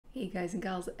Hey guys and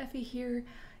gals, Effie here.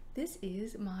 This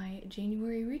is my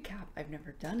January recap. I've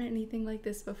never done anything like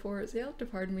this before, so you'll have to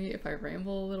pardon me if I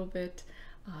ramble a little bit.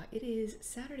 It is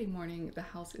Saturday morning. The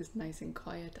house is nice and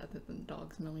quiet other than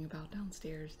dogs milling about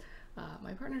downstairs.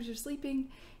 My partners are sleeping,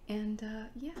 and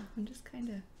yeah, I'm just kind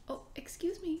of... Oh,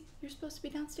 excuse me, you're supposed to be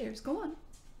downstairs. Go on.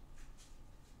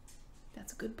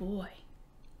 That's a good boy.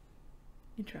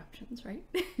 Interruptions, right?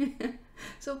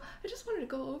 So I just wanted to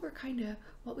go over kind of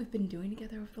what we've been doing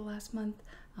together over the last month.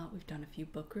 We've done a few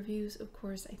book reviews, of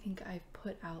course. I think I've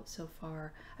put out so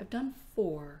far, I've done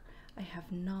 4. I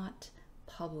have not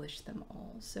published them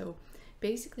all. So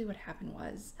basically what happened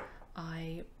was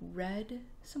I read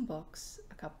some books.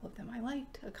 A couple of them I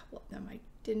liked, a couple of them I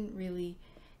didn't really,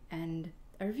 and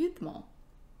I reviewed them all.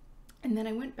 And then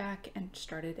I went back and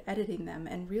started editing them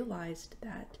and realized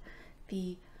that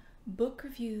the book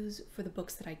reviews for the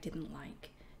books that I didn't like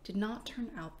did not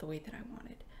turn out the way that I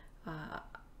wanted.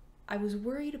 I was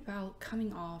worried about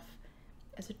coming off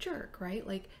as a jerk, right?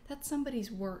 Like, that's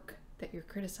somebody's work that you're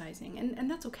criticizing, and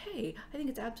that's okay. I think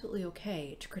it's absolutely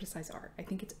okay to criticize art. I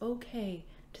think it's okay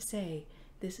to say,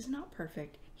 this is not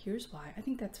perfect, here's why. I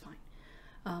think that's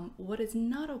fine. What is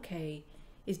not okay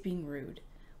is being rude.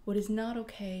 What is not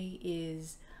okay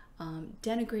is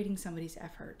denigrating somebody's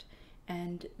effort.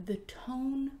 And the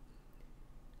tone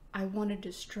I wanted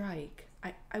to strike,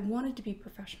 I wanted to be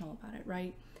professional about it,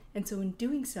 right? And so in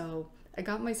doing so, I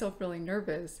got myself really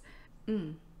nervous.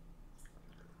 So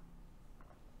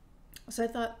I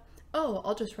thought, oh,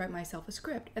 I'll just write myself a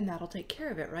script and that'll take care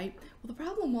of it, right? Well, the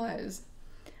problem was,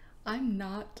 I'm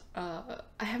not, I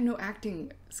have no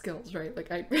acting skills, right?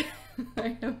 Like I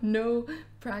have no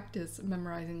practice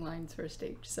memorizing lines for a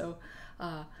stage. So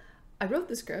I wrote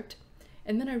the script,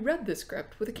 and then I read the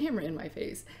script with a camera in my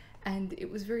face, and it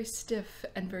was very stiff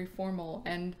and very formal,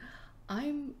 and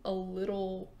I'm a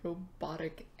little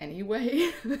robotic anyway,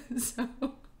 so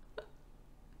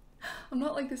I'm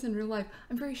not like this in real life.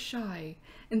 I'm very shy,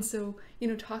 and so, you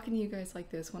know, talking to you guys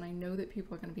like this, when I know that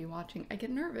people are going to be watching, I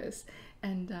get nervous,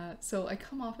 and so I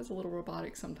come off as a little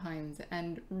robotic sometimes,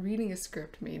 and reading a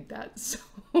script made that so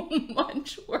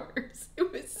much worse.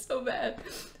 It was so bad.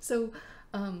 So,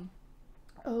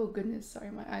 oh goodness,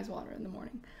 sorry, my eyes water in the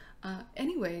morning.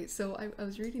 Anyway, so I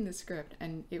was reading the script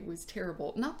and it was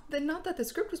terrible. Not that the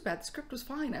script was bad, the script was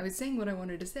fine. I was saying what I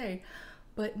wanted to say,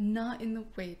 but not in the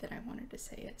way that I wanted to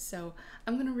say it. So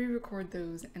I'm gonna re-record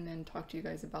those and then talk to you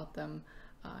guys about them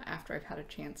after I've had a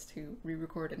chance to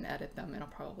re-record and edit them, and I'll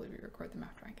probably re-record them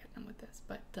after I get done with this.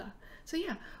 But so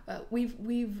yeah,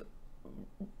 we've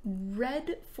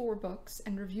read 4 books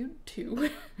and reviewed 2.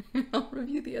 I'll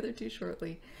review the other 2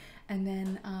 shortly. And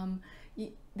then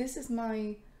this is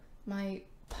my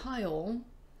pile,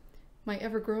 my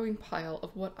ever-growing pile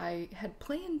of what I had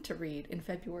planned to read in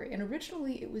February. And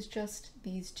originally it was just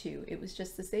these 2. It was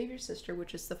just The Savior's Sister,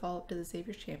 which is the follow-up to The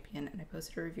Savior's Champion, and I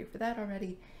posted a review for that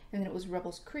already. And then it was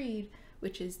Rebel's Creed,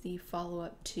 which is the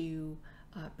follow-up to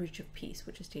Breach of Peace,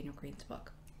 which is Daniel Green's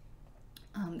book.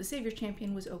 The Savior's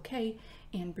Champion was okay,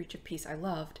 and Breach of Peace I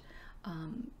loved.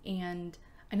 And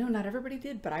I know not everybody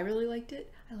did, but I really liked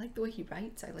it. I like the way he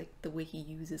writes. I like the way he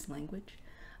uses language.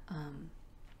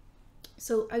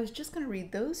 So I was just going to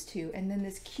read those 2, and then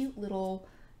this cute little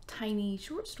tiny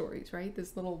short stories, right?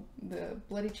 This little, the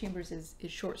Bloody Chambers is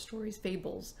short stories,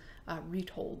 fables,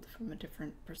 retold from a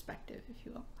different perspective, if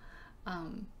you will.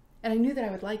 And I knew that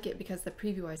I would like it because the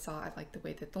preview I saw, I liked the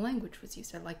way that the language was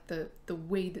used. I liked the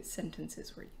way that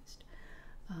sentences were used.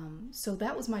 So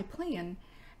that was my plan.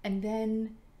 And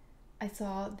then I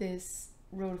saw this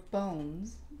Road of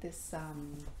Bones, this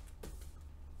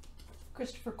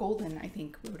Christopher Golden, I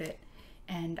think, wrote it,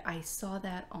 and I saw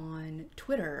that on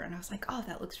Twitter, and I was like, oh,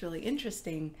 that looks really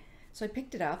interesting. So I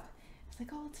picked it up. I was like,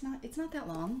 oh, it's not that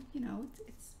long, you know,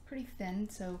 it's pretty thin,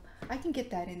 so I can get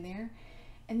that in there.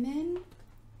 And then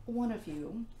one of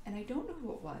you, and I don't know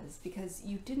who it was because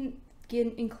you didn't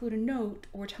include a note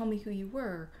or tell me who you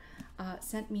were,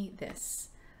 sent me this.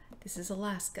 This is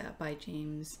Alaska by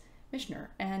James Michener,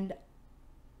 and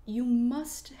you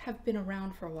must have been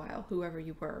around for a while, whoever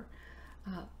you were,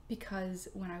 because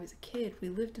when I was a kid, we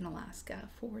lived in Alaska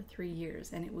for 3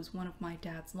 years, and it was one of my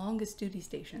dad's longest duty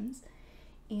stations,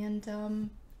 and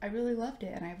I really loved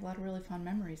it, and I have a lot of really fond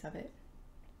memories of it.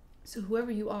 So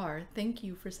whoever you are, thank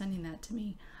you for sending that to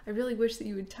me. I really wish that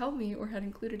you would tell me or had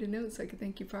included a note so I could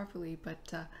thank you properly,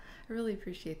 but I really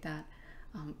appreciate that.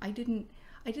 I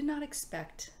did not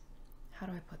expect, how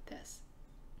do I put this?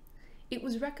 It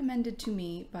was recommended to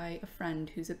me by a friend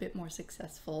who's a bit more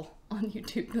successful on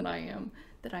YouTube than I am,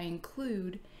 that I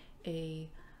include a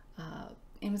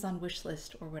Amazon wish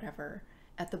list or whatever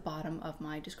at the bottom of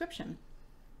my description.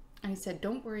 And I said,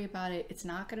 don't worry about it. It's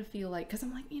not going to feel like, because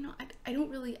I'm like, you know, I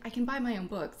don't really, I can buy my own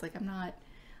books. Like I'm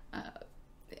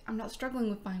not struggling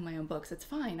with buying my own books. It's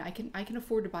fine. I can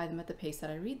afford to buy them at the pace that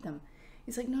I read them.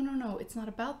 He's like, no, it's not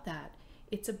about that.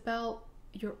 It's about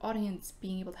your audience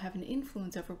being able to have an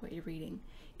influence over what you're reading.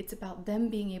 It's about them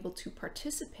being able to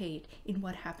participate in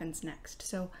what happens next.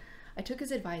 So I took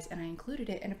his advice and I included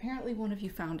it, and apparently one of you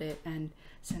found it and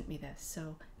sent me this.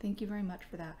 So thank you very much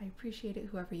for that. I appreciate it,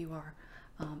 whoever you are.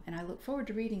 And I look forward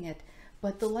to reading it.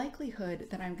 But the likelihood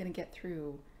that I'm going to get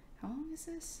through, how long is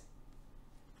this?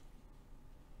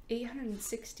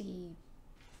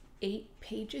 868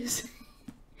 pages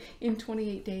in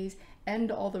 28 days,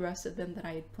 and all the rest of them that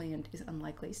I had planned is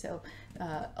unlikely. So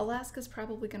Alaska's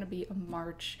probably going to be a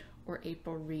March or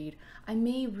April read. I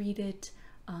may read it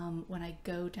when I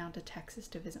go down to Texas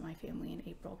to visit my family in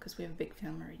April, because we have a big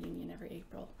family reunion every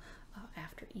April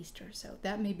after Easter. So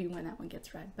that may be when that one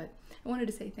gets read. But I wanted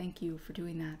to say thank you for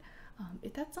doing that.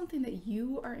 If that's something that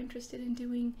you are interested in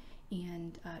doing,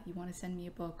 and you want to send me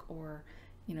a book, or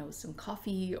you know, some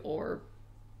coffee or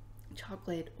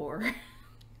chocolate, or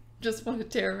just want to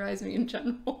terrorize me in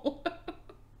general,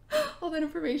 all that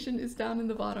information is down in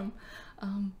the bottom.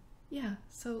 Yeah,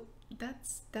 so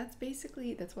that's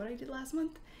what I did last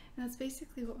month, and that's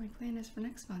basically what my plan is for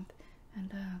next month.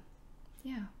 And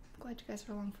yeah, I'm glad you guys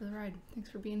are along for the ride. Thanks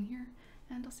for being here,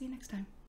 and I'll see you next time.